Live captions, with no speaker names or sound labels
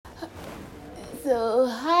So,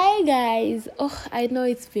 hi guys. Oh, I know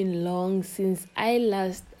it's been long since I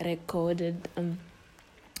last recorded an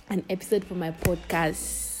episode for my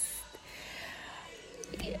podcast.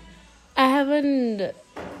 I haven't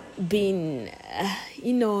been,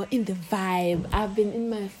 in the vibe. I've been in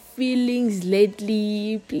my feelings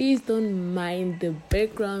lately. Please don't mind the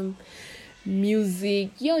background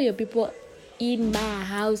music. Your people in my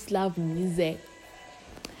house love music.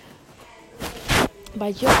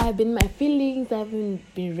 But I've been in my feelings. I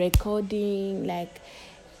haven't been recording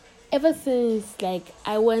ever since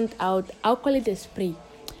I went out. I'll call it a spree.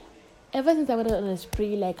 Ever since I went on a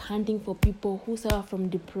spree, hunting for people who suffer from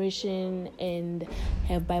depression and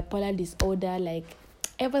have bipolar disorder.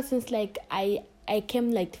 Ever since I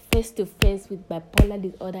came face to face with bipolar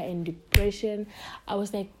disorder and depression, I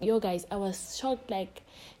was yo guys, I was shocked.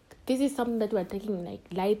 This is something that we're taking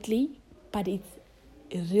lightly, but it's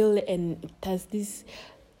real, and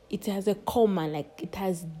it has a common, it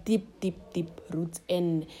has deep roots,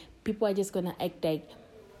 and people are just gonna act like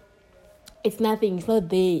it's nothing, it's not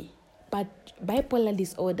there. But bipolar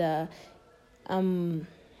disorder,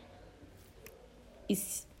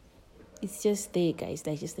 it's just there, guys.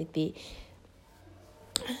 Just there,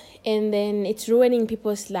 and then it's ruining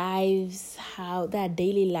people's lives, how their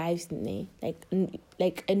daily lives.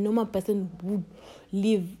 Like a normal person would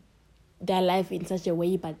live their life in such a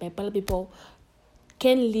way, but bipolar people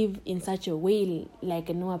can live in such a way like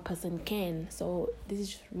a normal person can. So this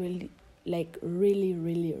is really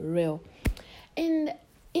really real. And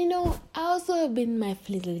I also have been in my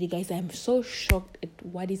feelings lately, guys. I'm so shocked at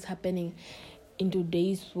what is happening in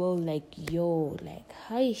today's world. What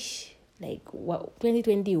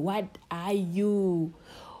 2020, what are you?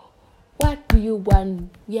 What do you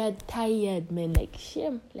want? We are tired, man.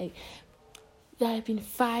 Shame. There have been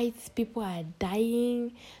fights. People are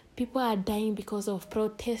dying because of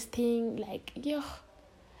protesting.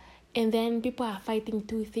 And then people are fighting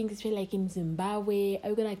two things. It's like in Zimbabwe. Are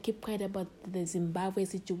we gonna keep quiet about the Zimbabwe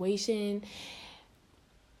situation?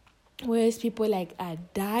 Whereas people are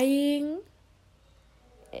dying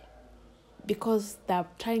because they're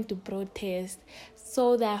trying to protest.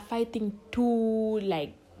 So they're fighting two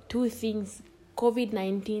things: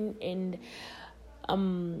 COVID-19 and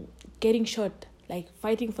getting shot.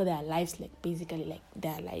 Fighting for their lives, basically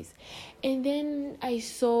their lives. And then I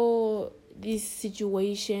saw this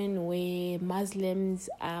situation where Muslims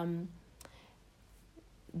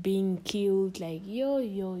being killed. What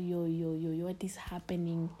is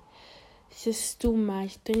happening? It's just too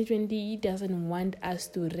much. 2020 doesn't want us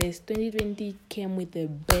to rest. 2020 came with a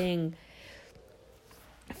bang.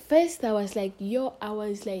 First I was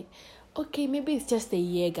okay, maybe it's just a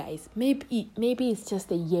year, guys. Maybe it's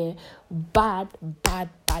just a year. But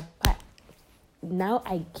now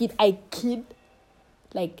I kid.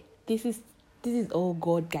 This is all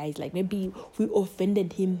God, guys. Maybe we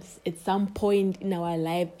offended him at some point in our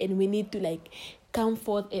life, and we need to come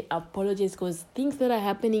forth and apologize, because things that are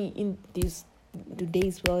happening in this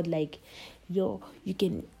today's world, you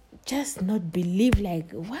can just not believe.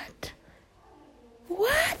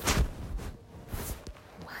 What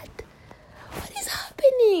is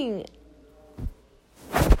happening?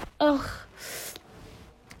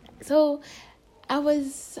 So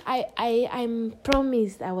I'm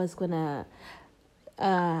promised I was gonna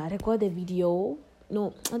record a video.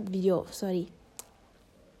 No, not video, sorry.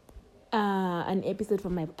 An episode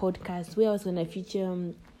from my podcast where I was gonna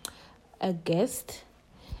feature a guest,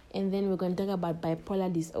 and then we're gonna talk about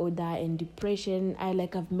bipolar disorder and depression.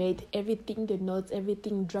 I've made everything, the notes,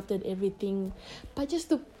 everything, drafted everything, but just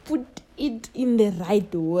to put it in the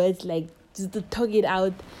right words, just to talk it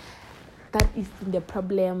out. That is the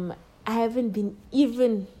problem. I haven't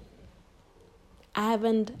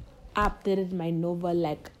updated my novel.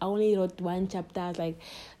 I only wrote one chapter. I was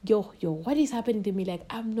yo, what is happening to me?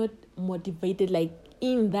 I'm not motivated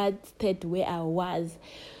in that state where I was.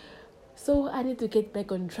 So I need to get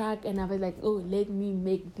back on track, and I was let me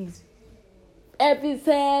make this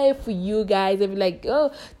episode for you guys. I'll be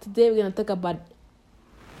today we're gonna talk about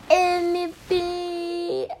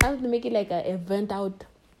anything. I have to make it a vent out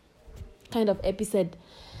kind of episode.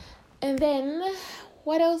 And then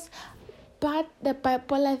what else? But the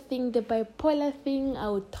bipolar thing, I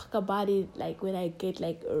will talk about it when I get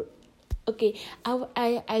okay.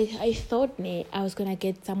 I thought I was gonna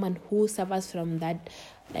get someone who suffers from that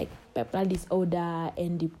bipolar disorder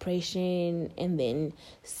and depression, and then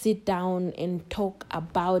sit down and talk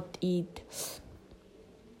about it.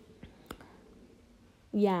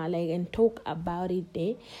 Yeah, and talk about it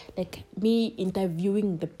me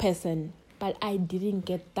interviewing the person. But I didn't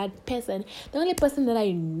get that person. The only person that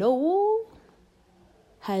I know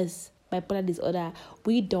has bipolar disorder,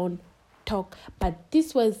 we don't talk. But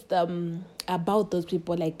this was about those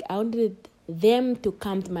people. Like, I wanted them to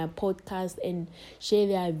come to my podcast and share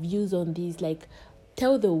their views on this, like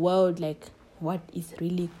tell the world like what is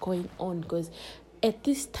really going on, because at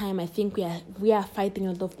this time I think we are fighting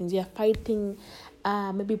a lot of things. We are fighting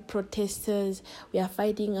maybe protesters, we are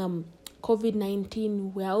fighting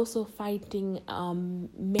COVID-19, we are also fighting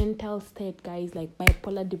mental state, guys, like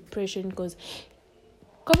bipolar depression, because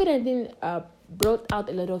COVID-19 brought out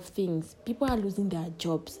a lot of things. People are losing their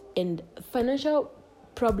jobs, and financial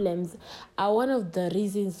problems are one of the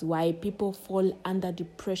reasons why people fall under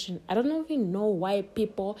depression. I don't even know why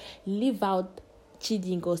people live out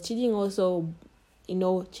cheating, because cheating also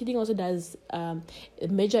does a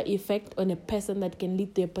major effect on a person that can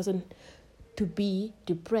lead to a person to be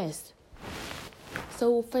depressed.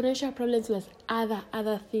 So financial problems plus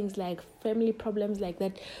other things like family problems like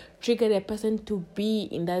that trigger a person to be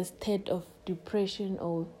in that state of depression,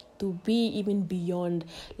 or to be even beyond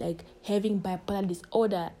like having bipolar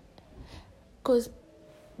disorder. Because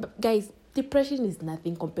guys, depression is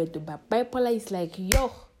nothing compared to bipolar. Is like,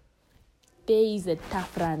 there is a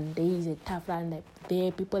tough run. Like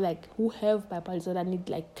there people like who have bipolar disorder need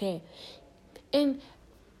like care. And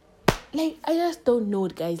like I just don't know,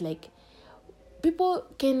 guys, like people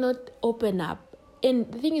cannot open up.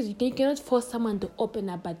 And the thing is, you cannot force someone to open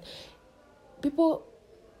up, but people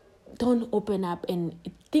don't open up, and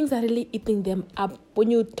things are really eating them up. When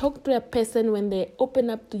you talk to a person, when they open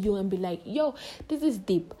up to you and be like, this is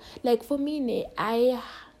deep. Like for me, I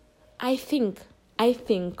think,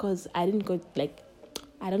 because I didn't go, like,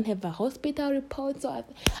 I don't have a hospital report, so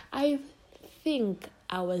I think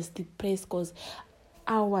I was depressed because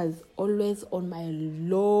I was always on my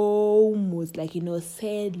low moods, like,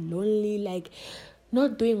 sad, lonely, like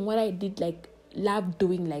not doing what I did, like love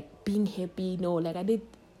doing, like being happy, like I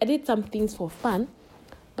did some things for fun,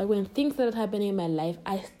 but when things started happening in my life,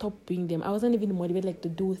 I stopped doing them. I wasn't even motivated like to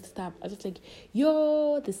do stuff. I was just like,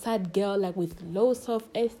 the sad girl, like with low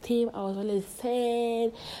self-esteem. I was always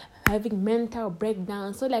sad, having mental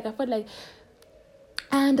breakdowns. So like I felt like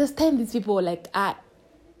I understand these people. Like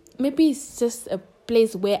maybe it's just a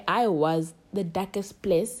place where I was the darkest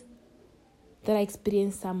place that I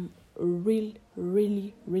experienced some really,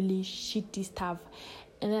 really, really shitty stuff.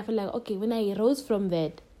 And I feel like, okay, when I rose from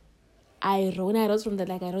that,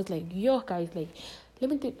 like I rose like, guys, like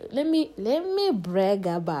let me brag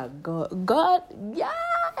about God,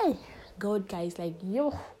 yeah, God, guys, like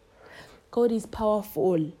God is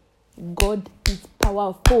powerful.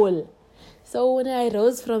 So when I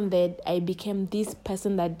rose from that, I became this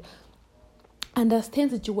person that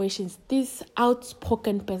understands situations, this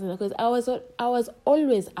outspoken person, because I was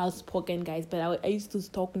always outspoken, guys, but I used to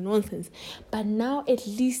talk nonsense. But now at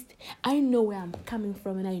least I know where I'm coming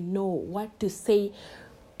from, and I know what to say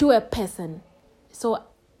to a person. So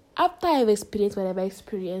after I've experienced whatever I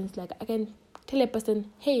experienced, like I can tell a person,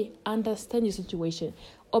 hey, I understand your situation,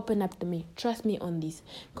 open up to me, trust me on this.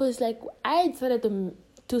 Because like I decided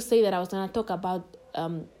to say that I was gonna talk about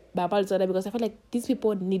bipolar disorder, because I felt like these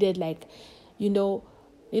people needed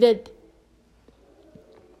needed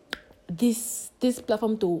this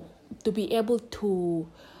platform to be able to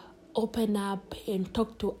open up and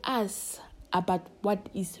talk to us about what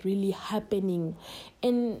is really happening.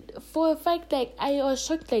 And for a fact, like I was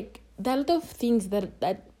shocked, like there are a lot of things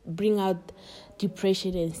that bring out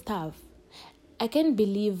depression and stuff. I can't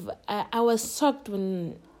believe I was shocked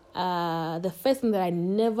when the first thing that I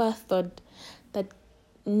never thought, that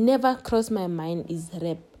never crossed my mind, is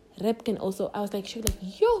rap. Rap can also, I was like,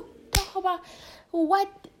 talk about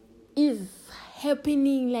what is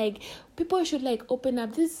happening. Like people should like open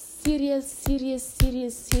up. This serious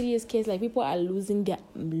case. Like people are losing their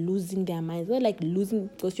minds. Not like losing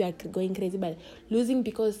because you are going crazy, but losing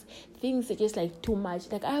because things are just like too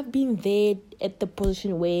much. Like I've been there at the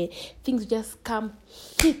position where things just come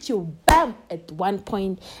hit you bam at one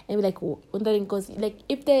point, and be like wondering, because like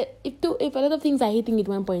if a lot of things are hitting at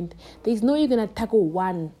one point, there's no you're gonna tackle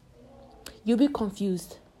one. You'll be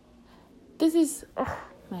confused. This is, oh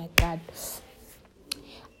my God.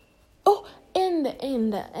 Oh, and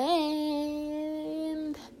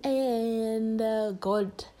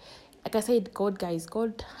God, like I said, God, guys,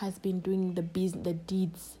 God has been doing the deeds,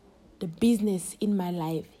 the business in my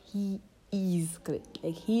life. He is great.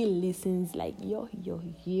 Like he listens. Like yo.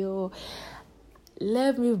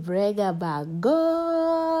 Let me brag about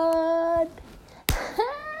God.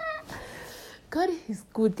 God is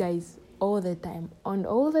good, guys. All the time,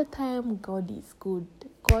 God is good.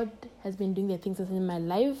 God has been doing the things in my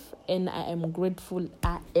life, and I am grateful.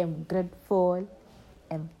 I'm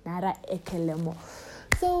Nara Ekelemo.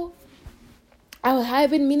 So I have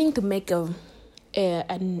been meaning to make an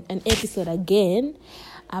episode again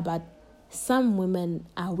about some women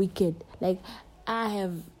are wicked. Like I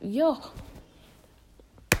have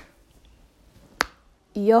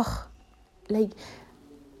like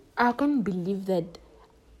I can't believe that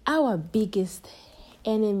our biggest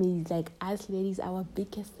enemies, like us ladies, our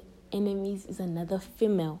biggest enemies is another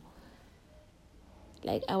female.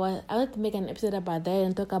 Like I want to make an episode about that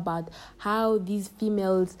and talk about how these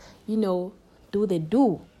females, do they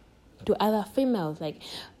do to other females. Like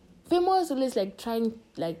females always like trying,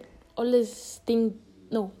 like always think,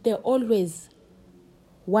 no, they always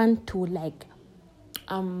want to like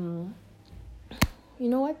you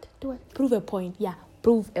know what? Do it. Prove a point. Yeah,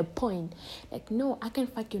 prove a point. Like, no, I can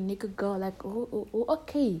fuck your nigga girl. Like,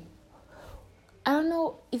 okay. I don't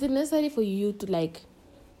know. Is it necessary for you to like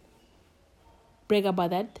brag about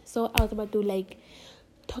that? So I was about to like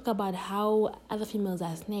talk about how other females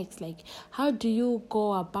are snakes. Like, how do you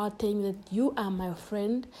go about telling me that you are my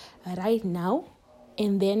friend right now,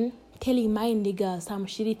 and then telling my nigga some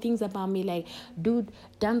shitty things about me, like, dude,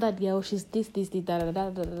 damn that girl, she's this, da da da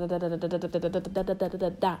da da da da da da da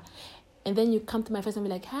da, and then you come to my face and be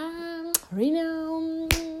like, Reno,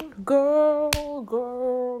 girl.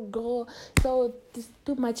 So there's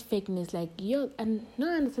too much fakeness, like and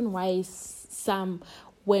not understand why some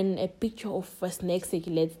when a picture of a snake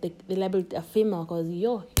circulates, they label it a female because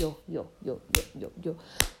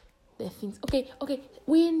the things. Okay.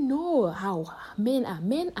 We know how men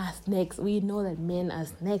are snakes. We know that men are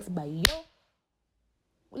snakes, but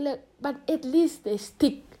but at least they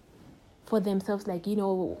stick for themselves. Like,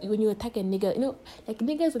 when you attack a nigga, like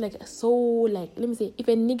niggas are like so, like, let me say, if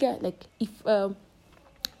a nigga, like if a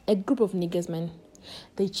group of niggas, man,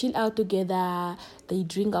 they chill out together, they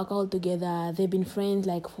drink alcohol together, they've been friends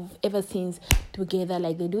like ever since together,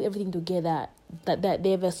 like they do everything together, that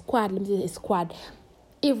they have a squad. Let me say a squad.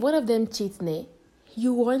 If one of them cheats,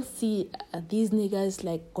 you won't see these niggas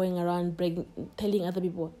like going around telling other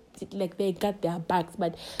people like they got their backs.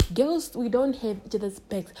 But girls, we don't have each other's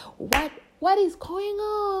backs. What is going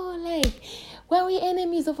on? Like, why are we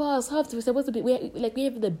enemies of ourselves? We're supposed to be. We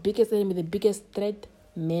have the biggest enemy, the biggest threat,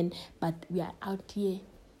 men. But we are out here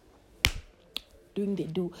doing the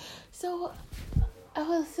do. So I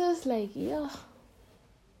was just like,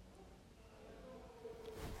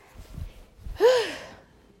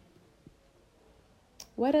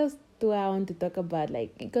 What else do I want to talk about?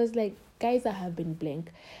 Like, because like guys, I have been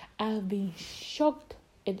blank. I have been shocked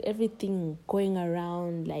at everything going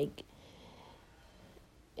around, like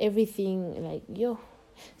everything, like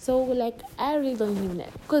So like I really don't even know.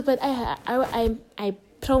 But I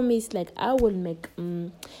promise, like I will make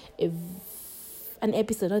an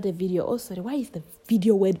episode, not a video. Oh sorry, why is the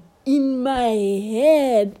video word in my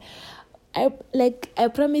head? I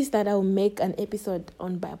promise that I'll make an episode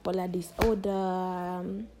on bipolar disorder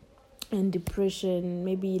and depression.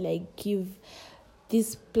 Maybe like give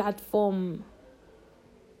these people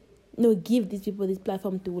this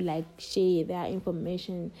platform to like share their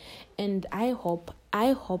information. And I hope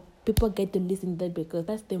people get to listen to that, because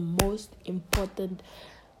that's the most important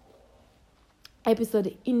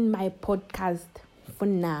episode in my podcast for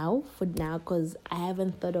now, because I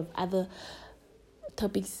haven't thought of other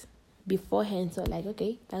topics beforehand. So like,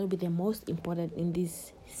 okay, that will be the most important in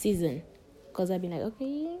this season, because I've been like,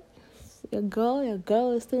 okay, your girl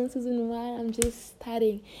is still in season 1. I'm just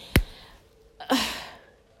starting.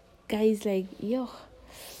 Guys, like,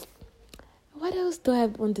 what else do I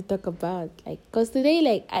want to talk about? Like, because today,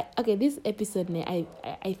 like, this episode, I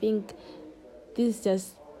think this is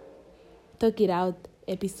just talk it out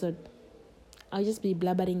episode. I'll just be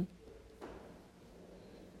blabbering.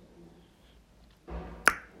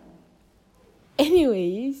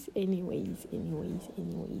 Anyways. And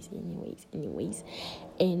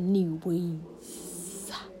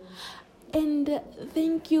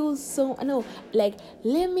thank you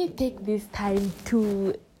let me take this time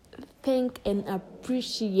to thank and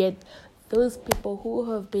appreciate those people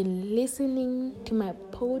who have been listening to my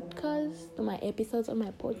podcast, to my episodes on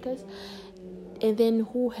my podcast, and then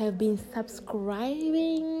who have been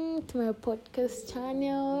subscribing to my podcast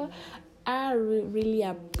channel. I really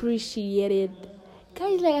appreciate it,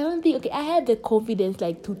 guys. Like, I don't think, I had the confidence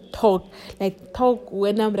like to talk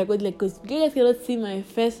when I'm recording, like, because you guys cannot see my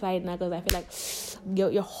face right now, because I feel like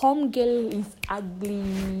your home girl is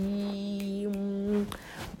ugly,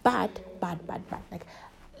 but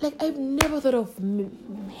like I've never thought of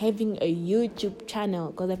having a YouTube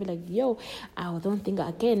channel, because I feel like I don't think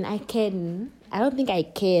I can. I don't think I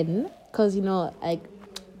can, because like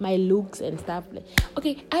my looks and stuff. Like,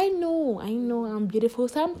 okay, I know I'm beautiful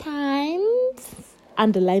sometimes.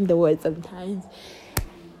 underline the word sometimes.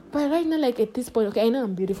 But right now, like at this point, okay, I know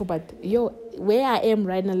I'm beautiful, but where I am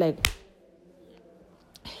right now, like,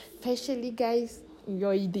 especially guys,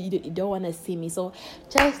 you don't want to see me, so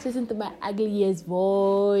just listen to my ugliest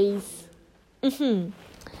voice.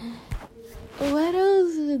 What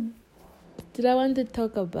else did I want to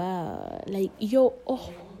talk about? Like,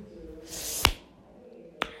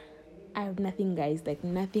 I have nothing, guys. Like,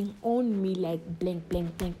 nothing on me. Like, blank.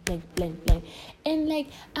 And, like,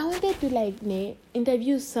 I wanted to, like,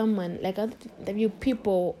 interview someone. Like, I wanted to interview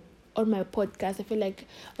people on my podcast. I feel like,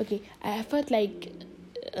 okay, I felt like,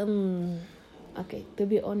 okay, to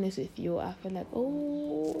be honest with you, I feel like,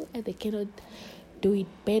 they cannot do it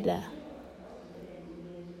better.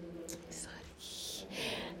 Sorry.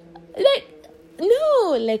 Like,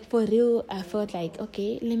 no, like for real, I felt like,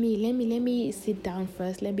 okay, let me sit down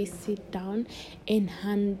first. Let me sit down and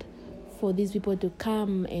hunt for these people to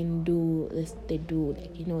come and do this. They do,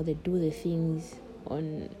 like, they do the things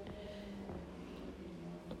on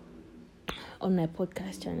my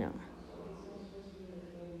podcast channel.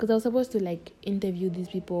 Because I was supposed to, like, interview these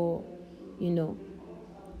people,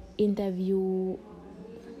 interview,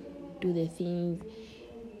 do the things,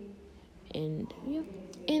 and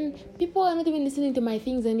and people are not even listening to my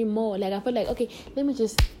things anymore. Like, I felt like, okay, let me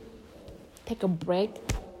just take a break,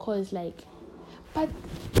 cause like, but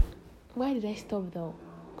why did I stop though?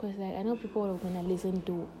 Cause like, I know people are gonna listen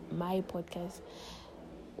to my podcast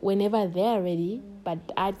whenever they're ready, but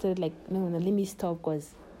I said like, no, let me stop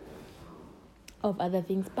cause of other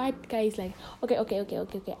things. But guys, like, okay,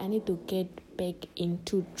 I need to get back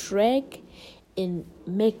into track and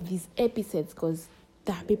make these episodes, cause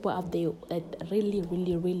there are people out there that really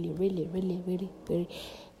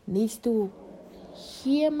needs to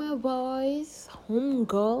hear my voice.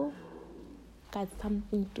 Homegirl got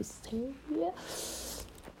something to say here.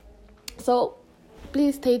 So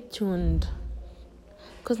please stay tuned,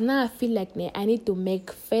 because now I feel like I need to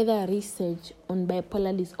make further research on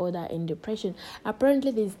bipolar disorder and depression. Apparently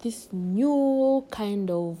there's this new kind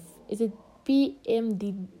of, is it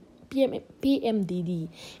PMDD.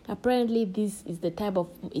 Apparently this is the type of,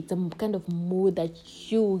 it's a kind of mood that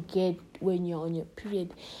you get when you're on your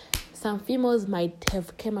period. Some females might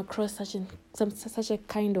have came across such a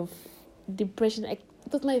kind of depression. It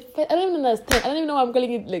was my I don't even understand. I don't even know why I'm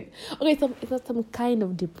calling it like, okay, it's not some kind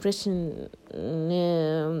of depression.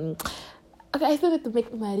 Okay, I still need to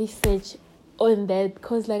make my research on that,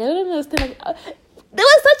 because like, I don't understand, like, there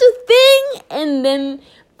was such a thing, and then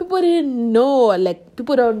people didn't know, like,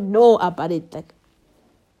 people don't know about it. Like,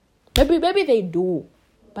 maybe they do,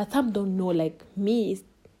 but some don't know. Like me,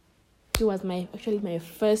 it was my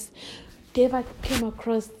first to ever came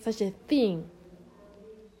across such a thing.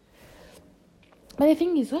 But the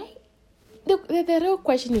thing is, why? The real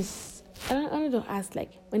question is, I want to ask,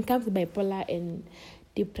 like, when it comes to bipolar and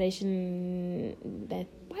depression, that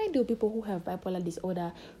why do people who have bipolar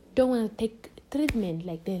disorder don't want to take treatment,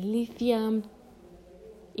 like the lithium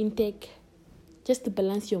intake, just to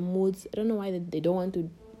balance your moods? I don't know why they don't want to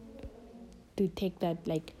take that,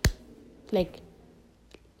 like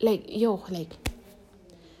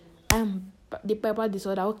the bipolar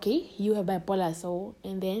disorder. Okay, you have bipolar, so,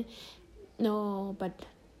 and then no, but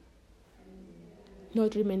no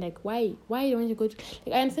treatment. Like, why don't you go to,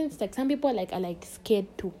 like, I understand, like, some people are like scared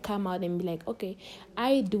to come out and be like, okay,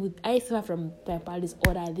 I suffer from bipolar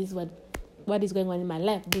disorder, this is what is going on in my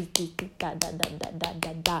life, this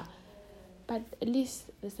that. But at least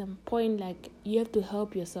there's some point, like, you have to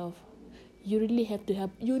help yourself. You really have to help.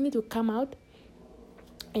 You need to come out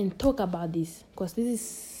and talk about this, because this is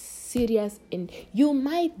serious, and you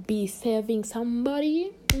might be saving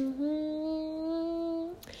somebody.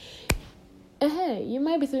 You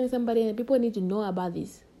might be saving somebody, and people need to know about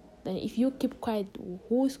this. Then if you keep quiet,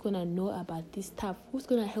 who's gonna know about this stuff? Who's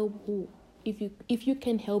gonna help who? If you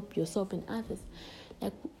can help yourself and others,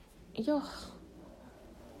 like,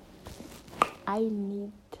 I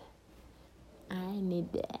need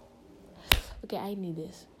that. Okay, I need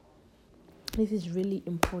this. This is really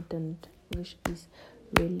important. Which is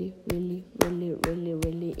really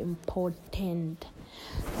important.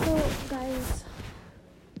 So, guys,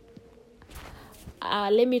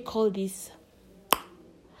 let me call this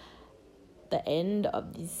the end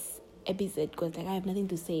of this episode, because like, I have nothing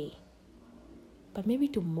to say. But maybe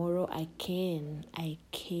tomorrow I can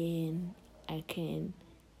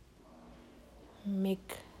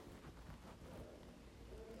make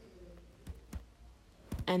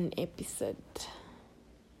an episode.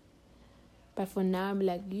 But for now, I'm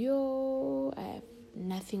like, I have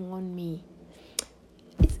nothing on me.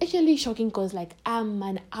 It's actually shocking, because like, I'm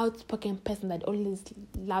an outspoken person that always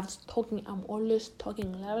loves talking. I'm always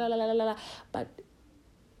talking, la la la la la la. But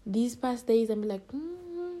these past days, I'm like,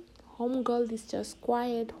 homegirl is just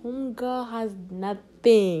quiet. Homegirl has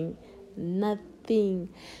nothing.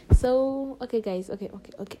 So, okay, guys. Okay.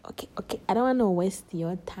 I don't want to waste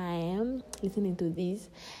your time listening to this.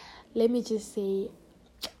 Let me just say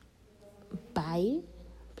bye.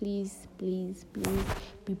 Please be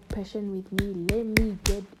patient with me. Let me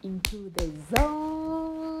get into the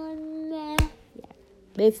zone. Yeah,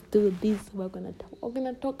 let's do this. We're gonna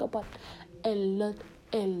talk about a lot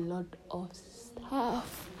of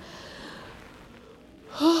stuff.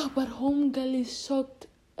 But homegirl is shocked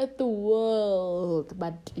at the world.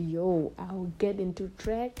 But I'll get into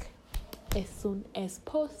track as soon as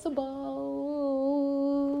possible.